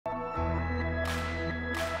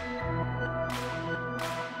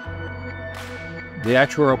The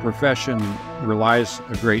actuarial profession relies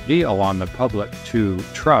a great deal on the public to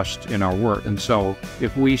trust in our work. And so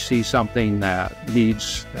if we see something that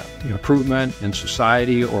needs improvement in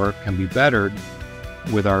society or can be bettered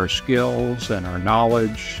with our skills and our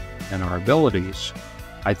knowledge and our abilities,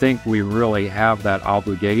 I think we really have that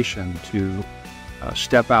obligation to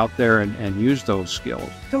step out there and use those skills.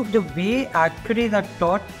 So the way actuaries are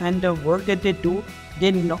taught and the work that they do,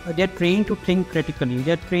 they're trained to think critically.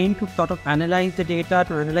 They're trained to sort of analyze the data,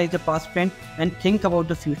 to analyze the past trend and think about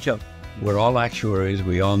the future. We're all actuaries.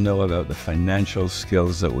 We all know about the financial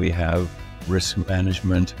skills that we have, risk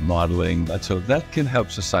management, modeling. So that can help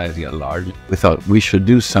society at large. We thought we should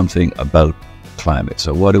do something about climate.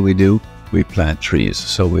 So what do? We plant trees.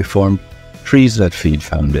 So we formed Trees That Feed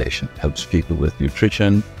Foundation. Helps people with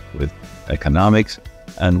nutrition, with economics,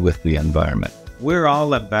 and with the environment. We're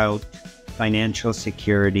all about financial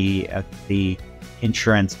security at the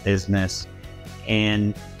insurance business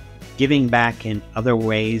and giving back in other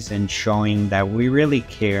ways and showing that we really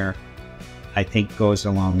care, I think goes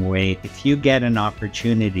a long way. If you get an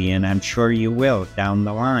opportunity, and I'm sure you will down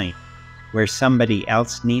the line, where somebody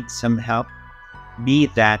else needs some help, be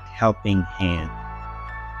that helping hand.